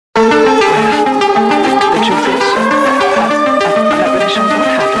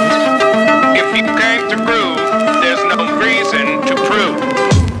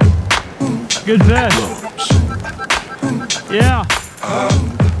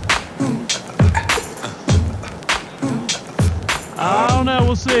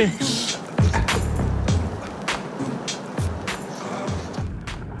see.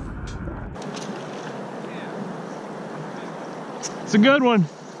 It's a good one.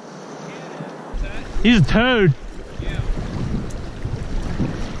 He's a toad.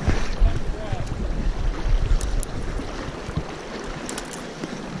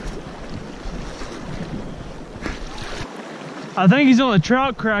 I think he's on the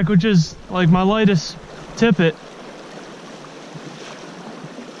trout crack, which is like my lightest tippet.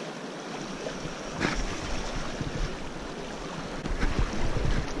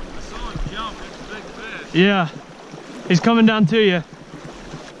 I saw him jump. It's a big fish. Yeah, he's coming down to you.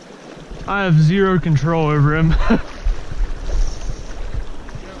 I have zero control over him.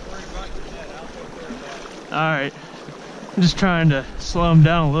 Alright, I'm just trying to slow him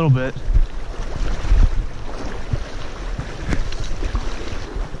down a little bit.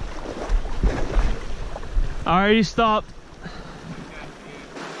 Alright, he stopped.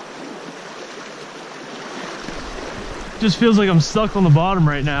 Just feels like I'm stuck on the bottom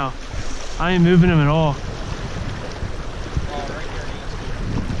right now. I ain't moving him at all.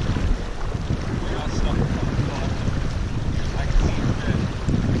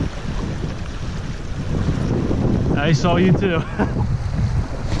 I saw you too.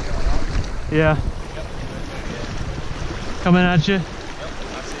 Yeah. Coming at you.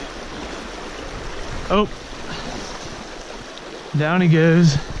 Oh. Down he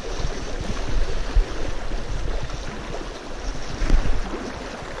goes.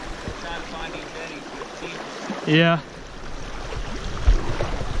 Yeah.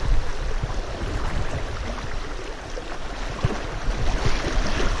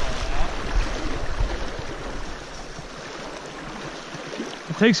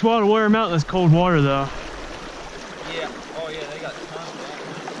 It takes a while to wear them out in this cold water though. Yeah. Oh yeah, they got tons of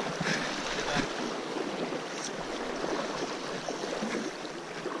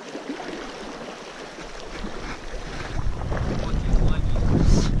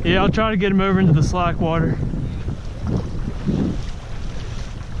that. Yeah, I'll try to get him over into the slack water.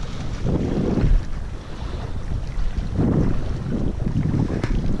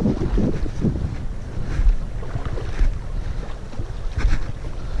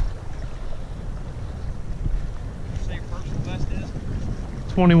 Say first and best is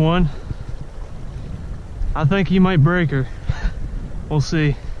 21. I think he might break her. We'll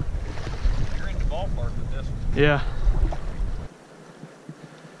see. you're in the ballpark with this one. Yeah.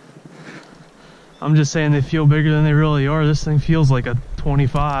 I'm just saying they feel bigger than they really are. This thing feels like a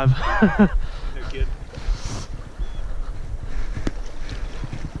 25. No kidding.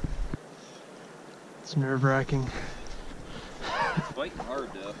 It's nerve-wracking. It's fighting hard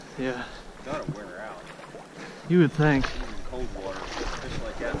though. Yeah. Gotta wear out. You would think. Even in cold water, fish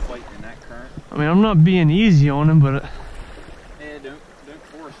like that fighting in that current. I mean, I'm not being easy on him, but Yeah, don't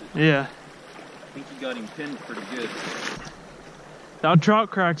force it. yeah. I think you got him pinned pretty good. That trout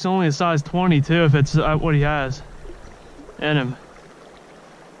crack's only a size 20 too, if it's what he has in him.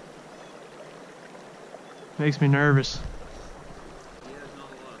 Makes me nervous. Yeah, there's not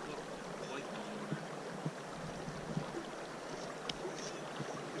a lot of fight on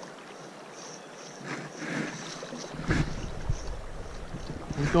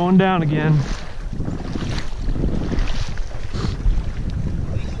him. He's going down again. At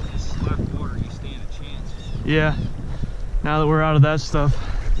least in this slack water, you stand a chance. Yeah. Now that we're out of that stuff.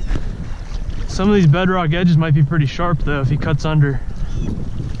 Some of these bedrock edges might be pretty sharp though if he cuts under.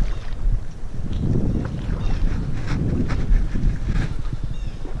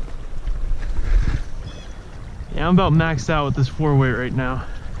 Yeah, I'm about maxed out with this 4-weight right now.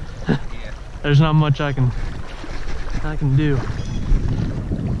 Yeah. There's not much I can do.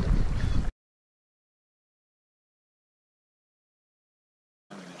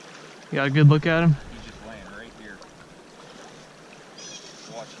 You got a good look at him? He's just laying right here.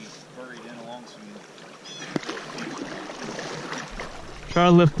 Watch, he's buried in along some. Try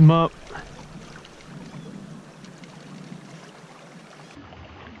to lift him up.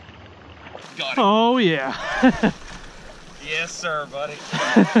 Got it. Oh yeah. Yes, sir, buddy.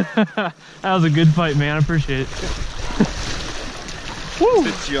 That was a good fight, man. I appreciate it. Woo.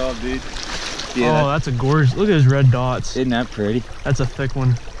 Good job, dude. Yeah, oh, that's a gorgeous. Look at his red dots. Isn't that pretty? That's a thick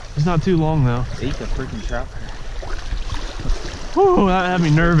one. It's not too long though. Ate the freaking trout. Whew, that had me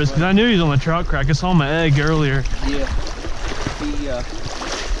nervous because I knew he was on the trout crack. I saw my egg earlier. Yeah. He,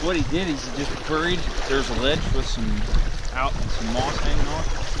 what he did is he just buried. There's a ledge with some moss hanging on.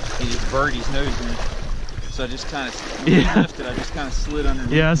 He just buried his nose in it. So I just kind of, when he lifted, I just kind of slid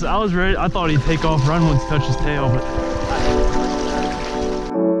underneath. Yeah, so I was ready. I thought he'd take off, run once he touched his tail, but.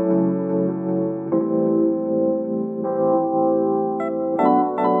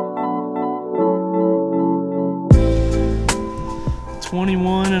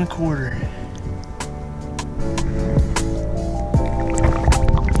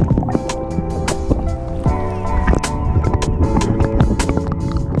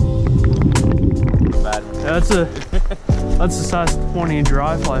 That's a size 20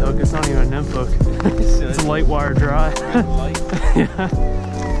 dry fly hook. It's not even a nymph hook. It's a light wire dry. Light. Yeah.